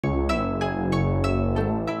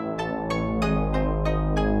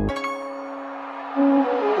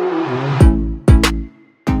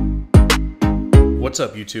What's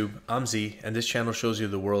up, YouTube? I'm Z, and this channel shows you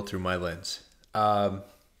the world through my lens.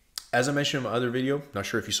 As I mentioned in my other video, not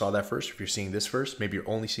sure if you saw that first, or if you're seeing this first. Maybe you're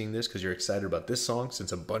only seeing this because you're excited about this song,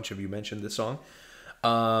 since a bunch of you mentioned this song.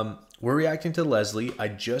 We're reacting to Lesley. I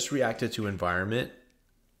just reacted to Environment.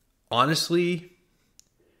 Honestly,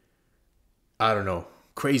 I don't know.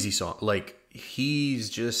 Crazy song. Like, he's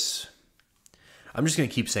just... I'm just going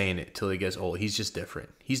to keep saying it till it gets old. He's just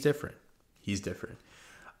different. He's different. He's different.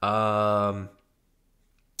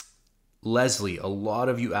 Lesley, a lot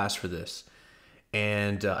of you asked for this.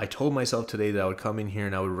 And I told myself today that I would come in here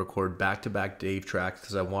and I would record back-to-back Dave tracks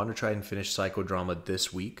because I want to try and finish Psychodrama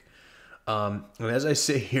this week. And as I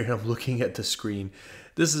sit here and I'm looking at the screen,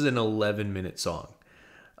 this is an 11-minute song.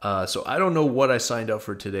 So I don't know what I signed up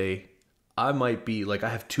for today. I might be, like, I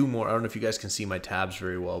have two more. I don't know if you guys can see my tabs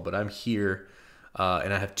very well, but I'm here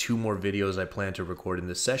and I have two more videos I plan to record in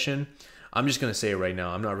this session. I'm just going to say it right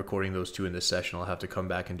now. I'm not recording those two in this session. I'll have to come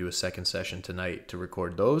back and do a second session tonight to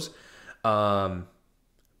record those.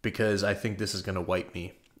 Because I think this is going to wipe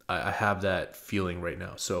me. I have that feeling right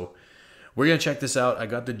now. So we're going to check this out. I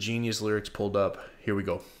got the Genius lyrics pulled up. Here we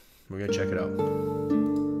go. We're going to check it out.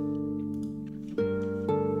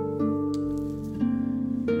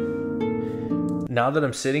 Now that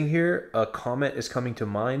I'm sitting here, a comment is coming to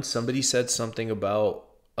mind. Somebody said something about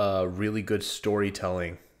really good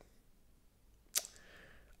storytelling.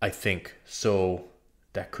 I think. So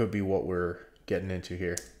that could be what we're getting into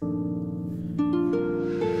here.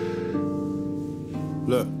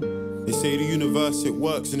 Look, they say the universe, it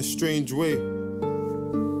works in a strange way.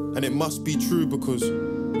 And it must be true because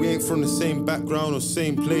we ain't from the same background or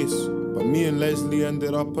same place. But me and Lesley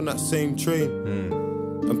ended up on that same train.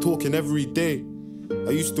 I'm talking every day. I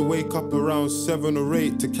used to wake up around 7 or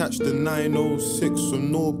 8 to catch the 906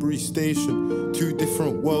 on Norbury Station. Two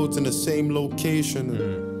different worlds in the same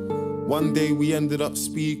location. One day we ended up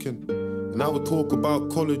speaking. And I would talk about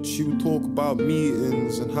college, she would talk about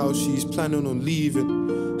meetings and how she's planning on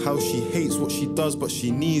leaving, how she hates what she does but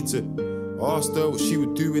she needs it. I asked her what she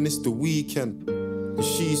would do when it's the weekend, and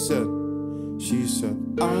she said,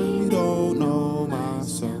 I don't know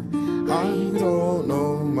myself, I don't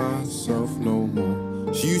know myself no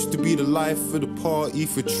more. She used to be the life of the party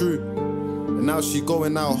for true, and now she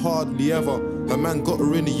going out hardly ever. Her man got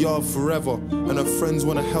her in the yard forever, and her friends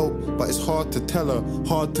wanna help, but it's hard to tell her,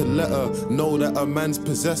 hard to let her know that her man's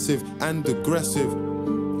possessive and aggressive.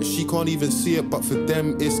 And she can't even see it, but for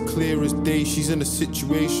them it's clear as day she's in a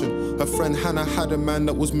situation. Her friend Hannah had a man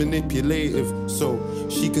that was manipulative, so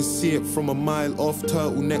she can see it from a mile off.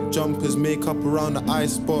 Turtleneck jumpers, makeup around the eye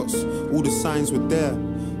spots, all the signs were there.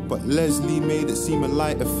 But Lesley made it seem a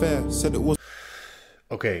light affair, said it was...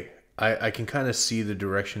 Okay. I can kind of see the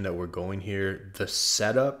direction that we're going here. The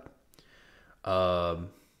setup, the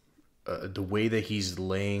way that he's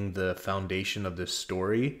laying the foundation of this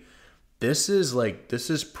story, this is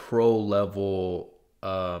pro level,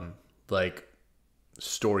 like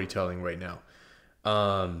storytelling right now.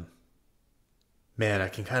 Man, I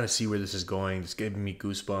can kind of see where this is going. It's giving me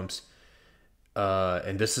goosebumps.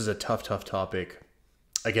 And this is a tough topic.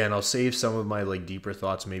 Again, I'll save some of my deeper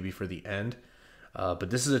thoughts maybe for the end. But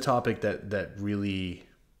this is a topic that really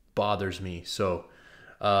bothers me. So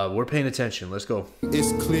we're paying attention. Let's go.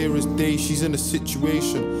 It's clear as day she's in a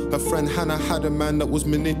situation. Her friend Hannah had a man that was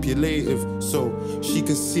manipulative, so she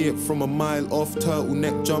can see it from a mile off.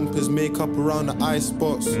 Turtleneck jumpers, makeup around the eye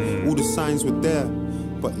spots, all the signs were there.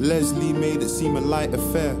 But Lesley made it seem a light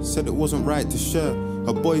affair, said it wasn't right to share.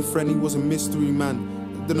 Her boyfriend, he was a mystery man.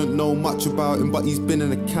 Didn't know much about him, but he's been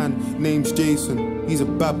in a can. Name's Jason. He's a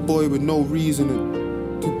bad boy with no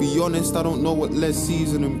reasoning. To be honest, I don't know what Les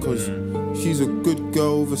sees in him, cause she's a good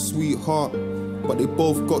girl with a sweet heart, but they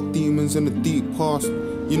both got demons in a deep past.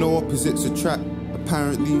 You know, opposites attract,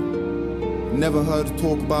 apparently. Never heard her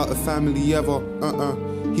talk about her family ever.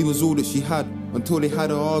 He was all that she had until they had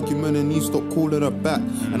an argument and he stopped calling her back.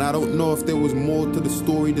 And I don't know if there was more to the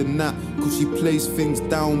story than that, cause she plays things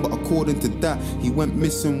down, but according to that, he went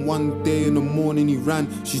missing one day in the morning, he ran.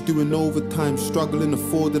 She's doing overtime, struggling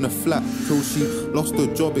affording a flat, till she lost her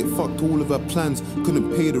job, it fucked all of her plans.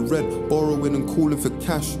 Couldn't pay the rent, borrowing and calling for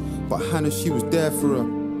cash. But Hannah, she was there for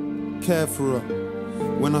her, care for her.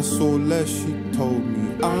 When I saw Les, she told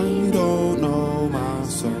me, I don't know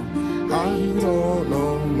myself, I don't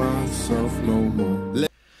know myself no more.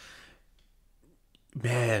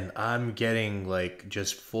 Man, I'm getting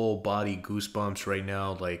just full body goosebumps right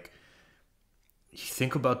now. Like, you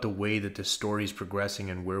think about the way that the story's progressing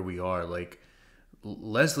and where we are. Like,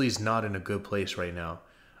 Lesley's not in a good place right now.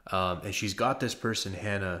 And she's got this person,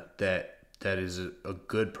 Hannah, that is a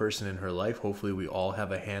good person in her life. Hopefully we all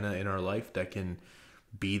have a Hannah in our life that can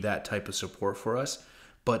be that type of support for us.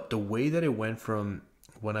 But the way that it went from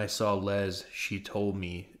when I saw Les, she told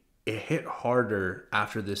me, it hit harder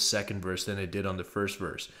after this second verse than it did on the first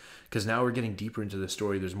verse. Because now we're getting deeper into the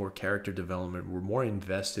story. There's more character development. We're more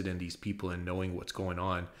invested in these people and knowing what's going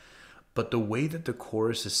on. But the way that the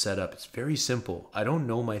chorus is set up, it's very simple. I don't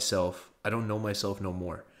know myself. I don't know myself no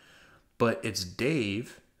more. But it's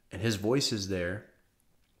Dave, and his voice is there,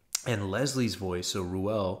 and Lesley's voice, so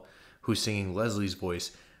Ruel, who's singing Lesley's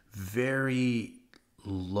voice, very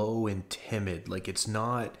low and timid. Like it's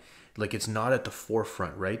not at the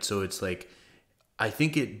forefront, right? So it's like, I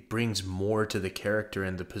think it brings more to the character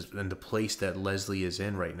and the place that Lesley is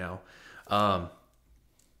in right now.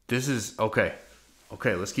 This is okay.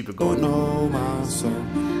 Okay, let's keep it going. Know myself.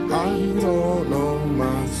 I don't know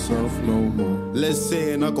myself no more. Les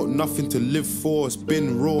saying I got nothing to live for. It's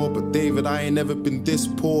been raw, but David, I ain't never been this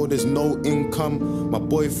poor. There's no income. My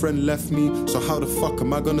boyfriend left me, so how the fuck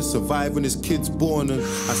am I gonna survive when his kid's born? And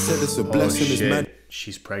I said it's a blessing. Oh, it's mad.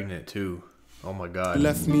 She's pregnant too. Oh my God.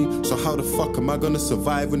 Left me, so how the fuck am I gonna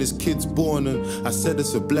survive when his kid's born? And I said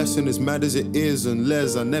it's a blessing as mad as it is. And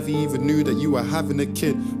Les, I never even knew that you were having a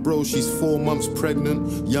kid. Bro, she's 4 months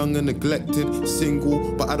pregnant, young and neglected,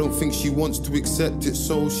 single, but I don't think she wants to accept it.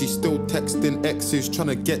 So she's still texting exes, trying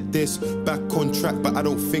to get this back on track, but I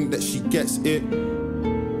don't think that she gets it.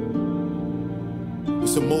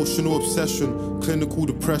 It's emotional obsession, clinical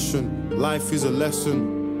depression. Life is a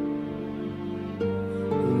lesson.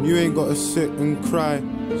 You ain't gotta sit and cry.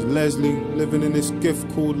 It's Lesley living in this gift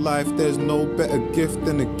called life. There's no better gift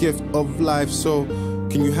than the gift of life. So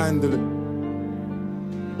can you handle it?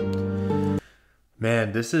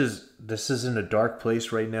 Man, this is in a dark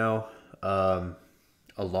place right now. A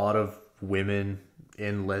lot of women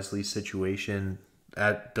in Lesley's situation,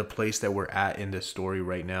 at the place that we're at in this story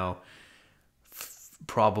right now,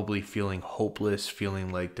 probably feeling hopeless,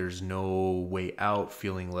 feeling like there's no way out,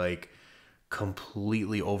 feeling like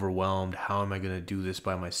completely overwhelmed. How am I going to do this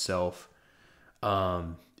by myself?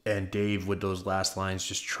 And Dave with those last lines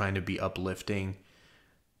just trying to be uplifting.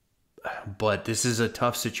 But this is a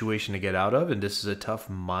tough situation to get out of, and this is a tough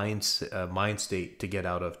mind state to get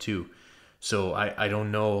out of too. So I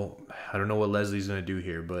don't know what Lesley's going to do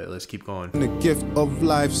here, but let's keep going. The gift of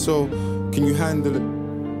life, so can you handle it?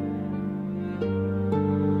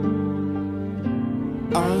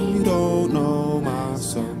 I don't know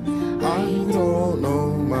myself. I don't know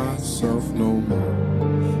myself no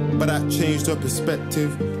more. But that changed her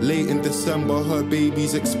perspective. Late in December, her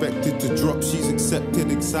baby's expected to drop. She's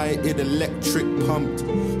accepted, excited, electric, pumped.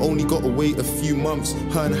 Only got to wait a few months.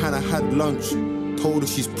 Her and Hannah had lunch. Told her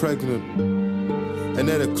she's pregnant. And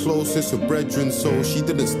they're the closest of brethren, so she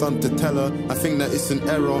didn't stunt to tell her. I think that it's an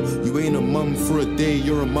error. You ain't a mum for a day,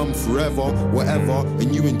 you're a mum forever. Whatever,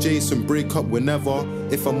 and you and Jason break up whenever.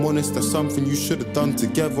 If I'm honest, that's something you should have done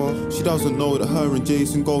together. She doesn't know that her and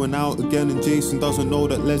Jason going out again, and Jason doesn't know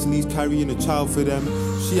that Lesley's carrying a child for them.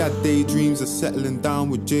 She had daydreams of settling down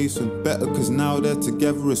with Jason. Better cause now they're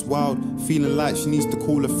together, it's wild. Feeling like she needs to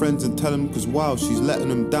call her friends and tell them, cause wow, she's letting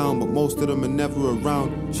them down, but most of them are never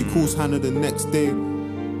around. She calls Hannah the next day,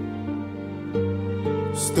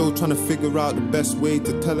 still trying to figure out the best way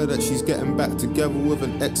to tell her that she's getting back together with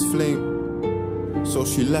an ex-flame. So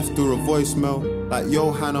she left her a voicemail, like,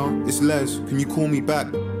 yo Hannah, it's Les, can you call me back?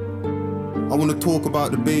 I wanna talk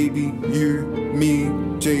about the baby, you, me,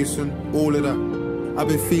 Jason, all of that. I've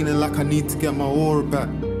been feeling like I need to get my aura back.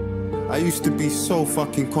 I used to be so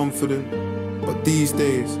fucking confident, but these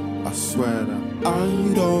days, I swear that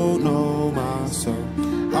I don't know myself.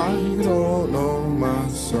 I don't know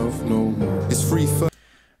myself no more. It's free for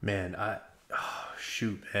man.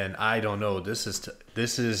 Shoot, man. I don't know. This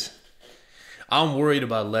is. I'm worried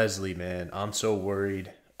about Lesley, man. I'm so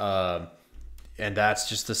worried. And that's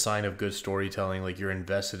just a sign of good storytelling. Like, you're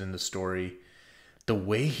invested in the story. The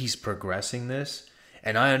way he's progressing this,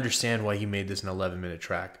 and I understand why he made this an 11-minute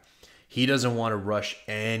track. He doesn't want to rush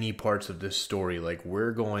any parts of this story. Like,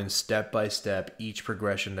 we're going step by step, each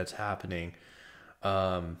progression that's happening.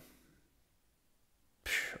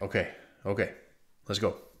 Okay, let's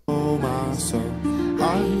go. Myself.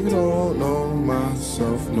 I don't know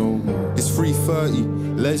myself no more. It's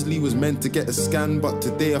 3:30. Lesley was meant to get a scan, but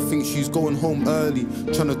today I think she's going home early.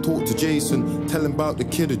 Trying to talk to Jason, tell him about the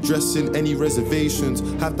kid, addressing any reservations.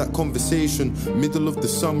 Have that conversation. Middle of the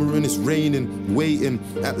summer and it's raining. Waiting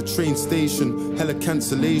at the train station. Hella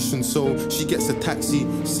cancellation, so she gets a taxi.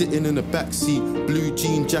 Sitting in the backseat, blue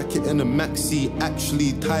jean jacket and a maxi.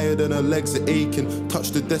 Actually tired and her legs are aching. Touch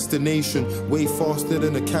the destination way faster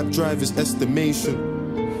than a cab driver's estimation.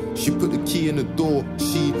 She put the key in the door.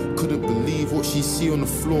 She couldn't believe what she see on the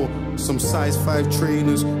floor. Some size 5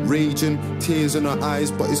 trainers, raging, tears in her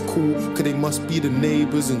eyes, but it's cool, cause they must be the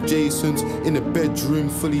neighbors. And Jason's in the bedroom,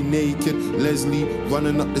 fully naked. Lesley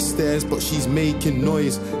running up the stairs, but she's making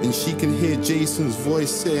noise. And she can hear Jason's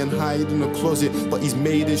voice saying hide in the closet, but he's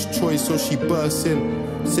made his choice, so she bursts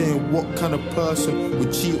in, saying what kind of person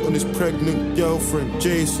would cheat on his pregnant girlfriend.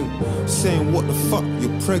 Jason saying what the fuck,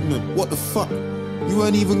 you're pregnant, what the fuck? You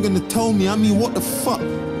weren't even gonna tell me, I mean what the fuck?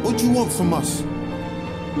 What do you want from us?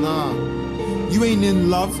 Nah, you ain't in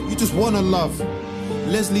love, you just wanna love.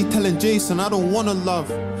 Lesley telling Jason, I don't wanna love.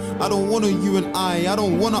 I don't wanna you and I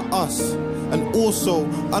don't wanna us. And also,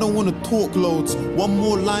 I don't wanna talk loads. One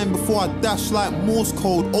more line before I dash like Morse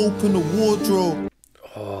code, open the wardrobe.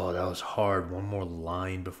 Oh, that was hard. One more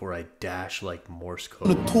line before I dash like Morse code.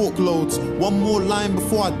 I wanna talk loads. One more line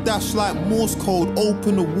before I dash like Morse code,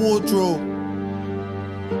 open the wardrobe.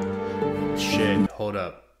 Shit, hold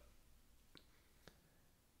up.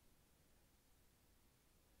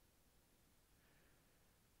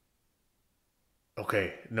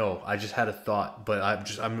 Okay, no, I just had a thought, but I'm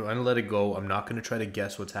gonna let it go. I'm not gonna try to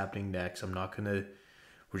guess what's happening next. We're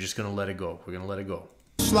just gonna let it go. We're gonna let it go.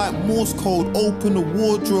 It's like Morse code, open the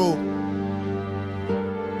wardrobe.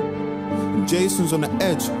 Jason's on the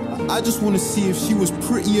edge. I just wanna see if she was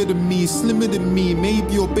prettier than me, slimmer than me,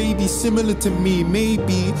 maybe your baby similar to me,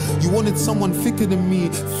 maybe you wanted someone thicker than me,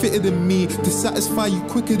 fitter than me, to satisfy you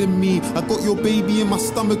quicker than me. I got your baby in my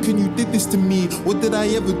stomach and you did this to me. What did I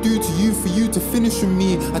ever do to you for you to finish with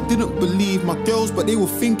me? I didn't believe my girls, but they were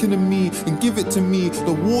thinking of me. And give it to me,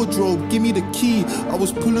 the wardrobe, give me the key. I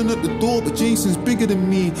was pulling at the door, but Jason's bigger than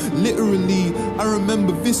me, literally. I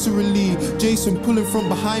remember viscerally, Jason pulling from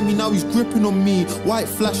behind me, now he's gripping on me. White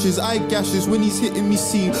flashes, eye gashes when he's hitting me,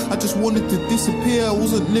 see. I just wanted to disappear, I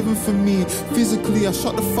wasn't living for me. Physically, I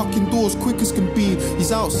shut the fucking doors quick as can be.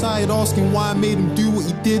 He's outside asking why I made him do what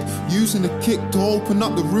he did, using a kick to open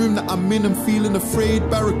up the room that I'm in. I'm feeling afraid,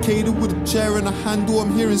 barricaded with a chair and a handle.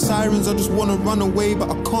 I'm hearing sirens, I just wanna run away, but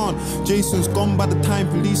I can't. Jason's gone by the time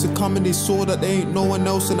police are coming. They saw that there ain't no one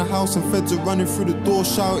else in the house and feds are running through the door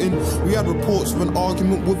shouting. We had reports of an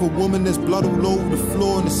argument with a woman. There's blood all over the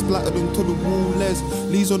floor and it's splattered onto the wall.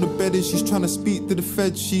 Lesley's on the bed and she's trying to speak to the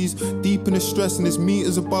feds. She's deep in the stress and there's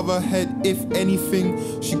meters above her head. If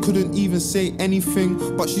anything, she couldn't even say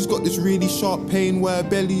anything, but she's got this really sharp pain where her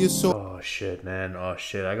belly is so... Oh shit, man. Oh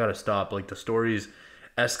shit, I gotta stop. Like, the story's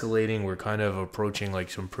escalating. We're kind of approaching like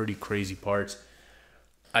some pretty crazy parts.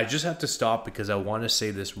 I just have to stop because I want to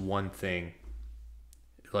say this one thing.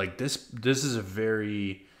 Like, this is a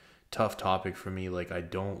very tough topic for me. Like, I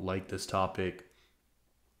don't like this topic.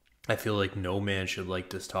 I feel like no man should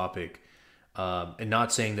like this topic. And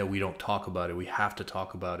not saying that we don't talk about it. We have to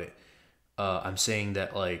talk about it. I'm saying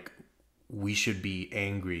that, like, we should be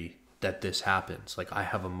angry that this happens. Like, I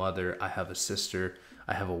have a mother, I have a sister,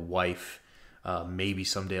 I have a wife. Maybe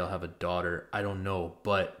someday I'll have a daughter. I don't know.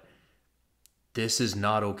 But this is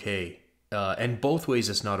not okay. And both ways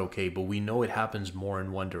it's not okay. But we know it happens more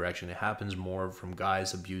in one direction. It happens more from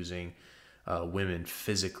guys abusing women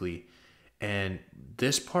physically. And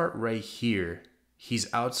this part right here,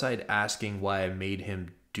 he's outside asking why I made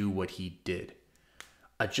him do what he did.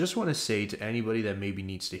 I just want to say to anybody that maybe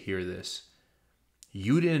needs to hear this,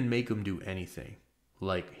 you didn't make him do anything.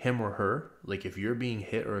 Like, him or her, like, if you're being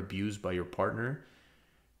hit or abused by your partner,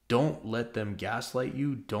 don't let them gaslight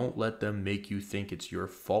you. Don't let them make you think it's your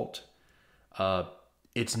fault.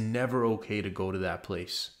 It's never okay to go to that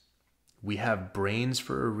place. We have brains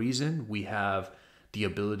for a reason. We have the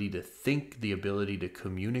ability to think, the ability to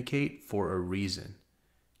communicate for a reason.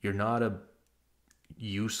 You're not a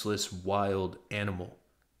useless wild animal.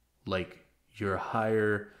 Like, you're a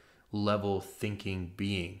higher level thinking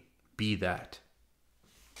being. Be that.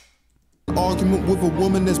 Argument with a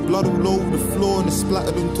woman, there's blood all over the floor and it's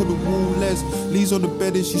splattered onto the wall. Lesley's on the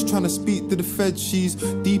bed and she's trying to speak to the feds. She's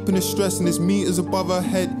deep in the stress and there's meters above her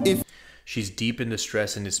head. She's deep in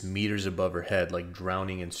distress and it's meters above her head, like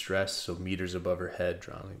drowning in stress. So meters above her head,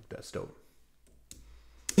 drowning. That's dope.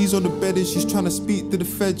 He's on the bed and she's trying to speak to the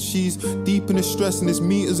feds. She's deep in the stress and there's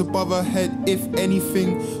meters above her head. If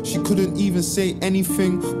anything, she couldn't even say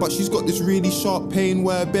anything, but she's got this really sharp pain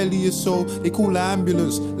where her belly is, so they call the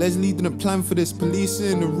ambulance. Lesley didn't plan for this. Police are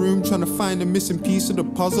in the room trying to find a missing piece of the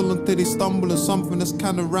puzzle until they stumble on something that's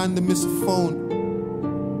kind of random. It's a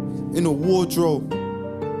phone in a wardrobe.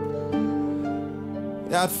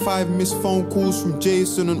 They had 5 missed phone calls from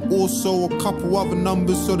Jason and also a couple other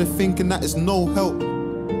numbers, so they're thinking that it's no help.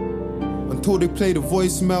 Until they play the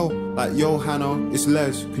voicemail, like, yo Hannah, it's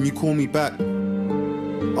Les, can you call me back?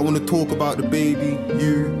 I wanna talk about the baby,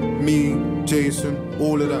 you, me, Jason,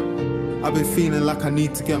 all of that. I've been feeling like I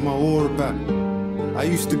need to get my aura back. I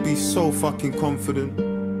used to be so fucking confident,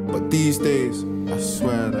 but these days, I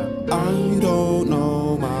swear that I don't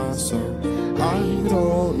know myself. I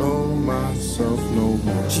don't know myself no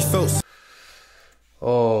more. She felt.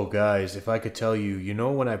 Oh, guys, if I could tell you, you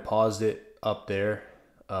know when I paused it up there,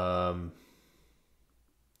 right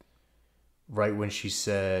when she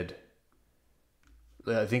said,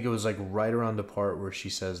 I think it was like right around the part where she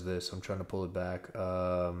says this. I'm trying to pull it back.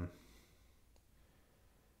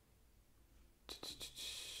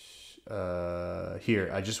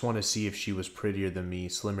 Here, I just want to see if she was prettier than me,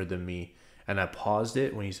 slimmer than me. And I paused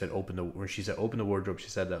it when she said open the wardrobe. She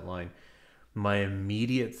said that line. My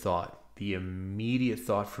immediate thought, the immediate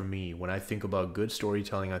thought for me when I think about good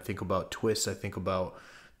storytelling, I think about twists, I think about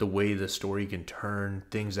the way the story can turn,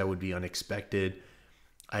 things that would be unexpected.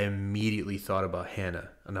 I immediately thought about Hannah,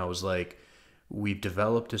 and I was like, we've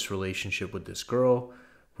developed this relationship with this girl.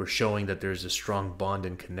 We're showing that there's a strong bond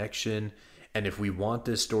and connection. And if we want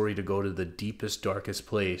this story to go to the deepest, darkest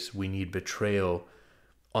place, we need betrayal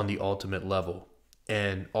on the ultimate level.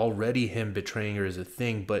 And already him betraying her is a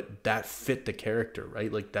thing, but that fit the character,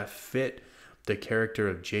 right? Like that fit the character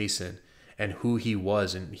of Jason and who he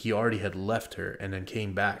was. And he already had left her and then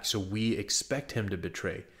came back. So we expect him to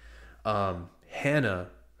betray. Hannah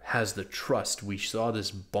has the trust. We saw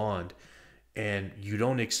this bond, and you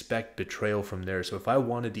don't expect betrayal from there. So if I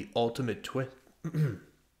wanted the ultimate twist,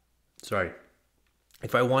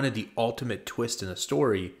 if I wanted the ultimate twist in a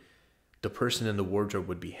story, the person in the wardrobe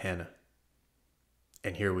would be Hannah.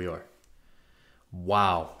 And here we are.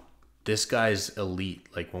 Wow. This guy's elite.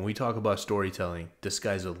 Like when we talk about storytelling, this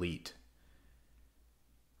guy's elite.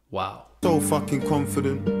 Wow. So fucking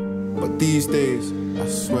confident, but these days, I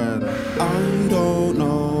swear that I don't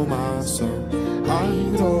know myself. I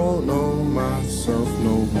don't know myself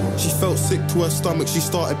no more. She felt sick to her stomach, she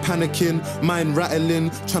started panicking, mind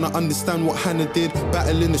rattling, trying to understand what Hannah did,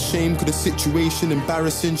 battling the shame, cause the situation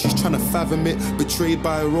embarrassing, she's trying to fathom it, betrayed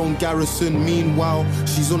by her own garrison. Meanwhile,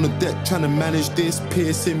 she's on the deck trying to manage this,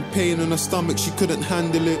 piercing pain in her stomach, she couldn't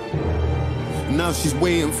handle it. Now she's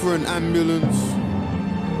waiting for an ambulance.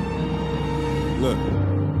 Look.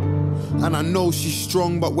 And I know she's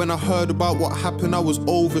strong, but when I heard about what happened, I was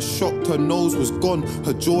overshocked. Her nose was gone,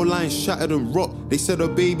 her jawline shattered and rocked. They said her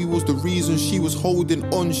baby was the reason she was holding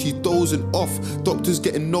on. She's dozing off, doctors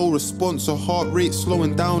getting no response. Her heart rate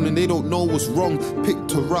slowing down and they don't know what's wrong.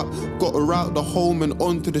 Picked her up, got her out the home and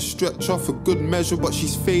onto the stretcher for good measure, but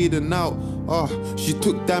she's fading out. She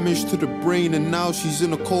took damage to the brain and now she's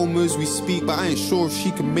in a coma as we speak, but I ain't sure if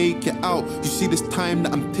she can make it out. You see, this time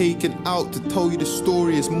that I'm taking out to tell you the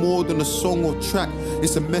story is more than a song or track.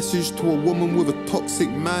 It's a message to a woman with a toxic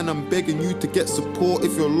man. I'm begging you to get support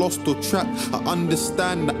if you're lost or trapped. I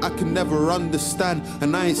understand that I can never understand,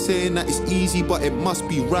 and I ain't saying that it's easy, but it must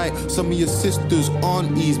be right. Some of your sisters,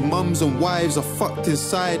 aunties, mums and wives are fucked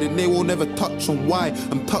inside and they will never touch on why.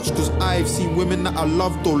 I'm touched cause I've seen women that I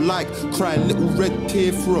loved or liked cry a little red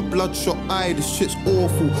tear for a bloodshot eye. This shit's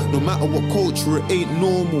awful. No matter what culture, it ain't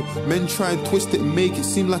normal. Men try and twist it and make it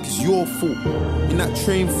seem like it's your fault. In that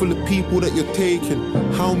train full of people that you're taking,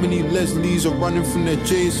 how many Leslies are running from their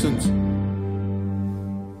Jasons?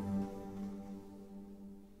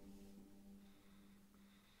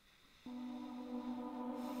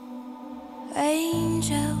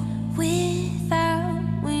 Angel without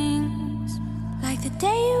wings, like the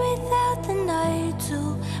day without the night,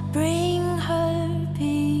 to bring her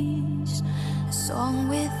peace. A song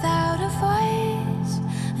without a voice,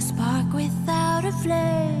 a spark without a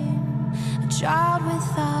flame, a child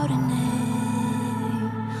without a name.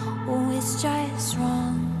 Oh, it's just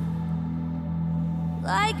wrong.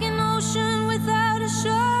 Like an ocean without a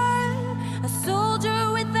shore, a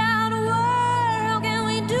soldier without a war. How can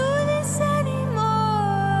we do this anymore?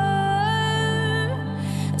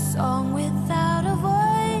 A song without a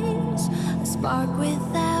voice, a spark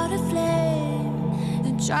without a flame,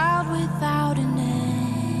 a child without a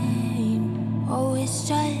name. Oh, it's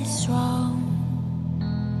just wrong.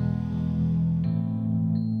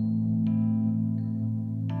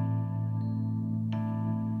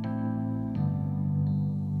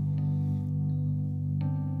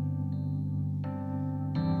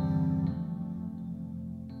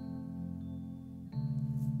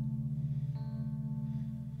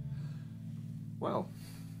 Well,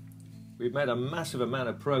 we've made a massive amount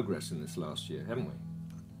of progress in this last year, haven't we?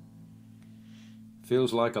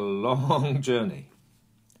 Feels like a long journey.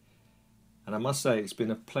 And I must say it's been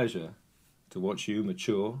a pleasure to watch you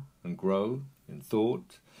mature and grow in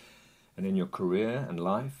thought and in your career and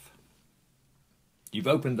life. You've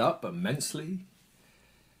opened up immensely.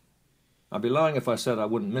 I'd be lying if I said I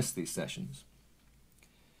wouldn't miss these sessions.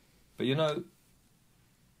 But you know,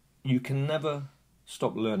 you can never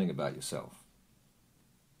stop learning about yourself.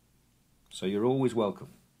 So you're always welcome.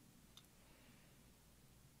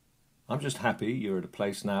 I'm just happy you're at a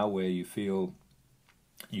place now where you feel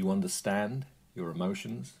you understand your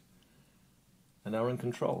emotions and are in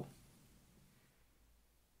control.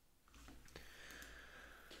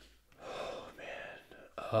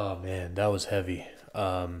 Oh man, that was heavy.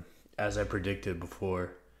 As I predicted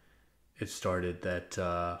before it started, that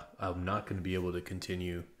I'm not going to be able to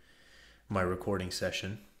continue my recording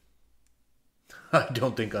session. I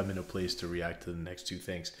don't think I'm in a place to react to the next two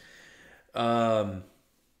things.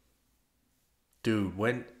 Dude,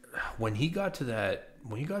 when he got to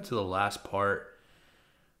the last part,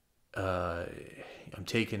 I'm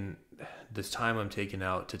taking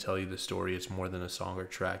out to tell you the story. It's more than a song or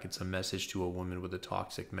track. It's a message to a woman with a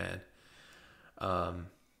toxic man.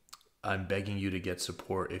 I'm begging you to get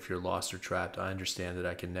support if you're lost or trapped. I understand that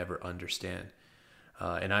I can never understand.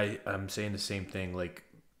 And I'm saying the same thing. Like,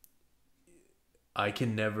 I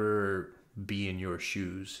can never be in your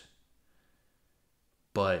shoes,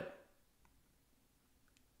 but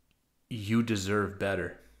you deserve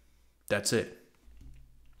better. That's it.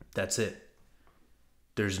 That's it.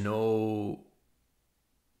 There's no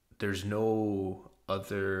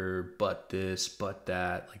other but this, but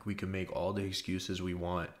that. Like, we can make all the excuses we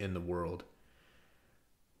want in the world.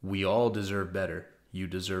 We all deserve better. You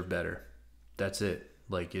deserve better. That's it.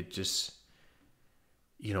 Like, it just,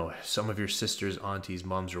 you know, some of your sisters, aunties,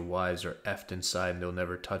 moms, or wives are effed inside and they'll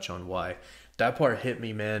never touch on why. That part hit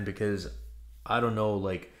me, man, because I don't know,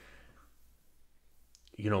 like,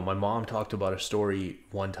 you know, my mom talked about a story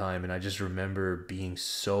one time and I just remember being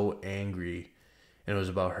so angry, and it was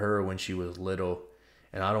about her when she was little,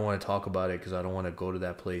 and I don't want to talk about it because I don't want to go to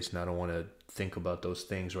that place and I don't want to think about those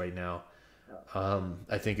things right now.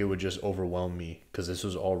 I think it would just overwhelm me because this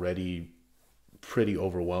was already pretty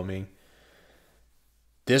overwhelming.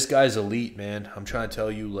 This guy's elite, man. I'm trying to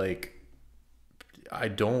tell you, like,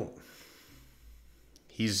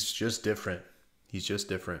 he's just different. He's just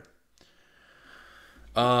different.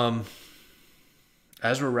 As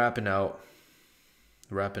we're wrapping up,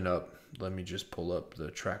 let me just pull up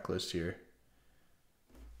the track list here.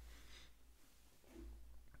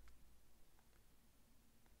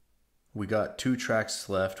 We got 2 tracks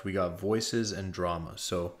left. We got Voices and Drama.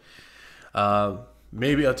 So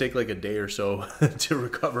maybe I'll take like a day or so to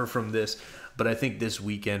recover from this. But I think this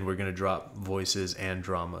weekend we're going to drop Voices and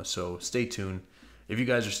Drama. So stay tuned. If you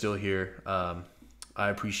guys are still here, I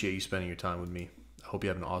appreciate you spending your time with me. I hope you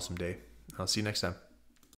have an awesome day. I'll see you next time.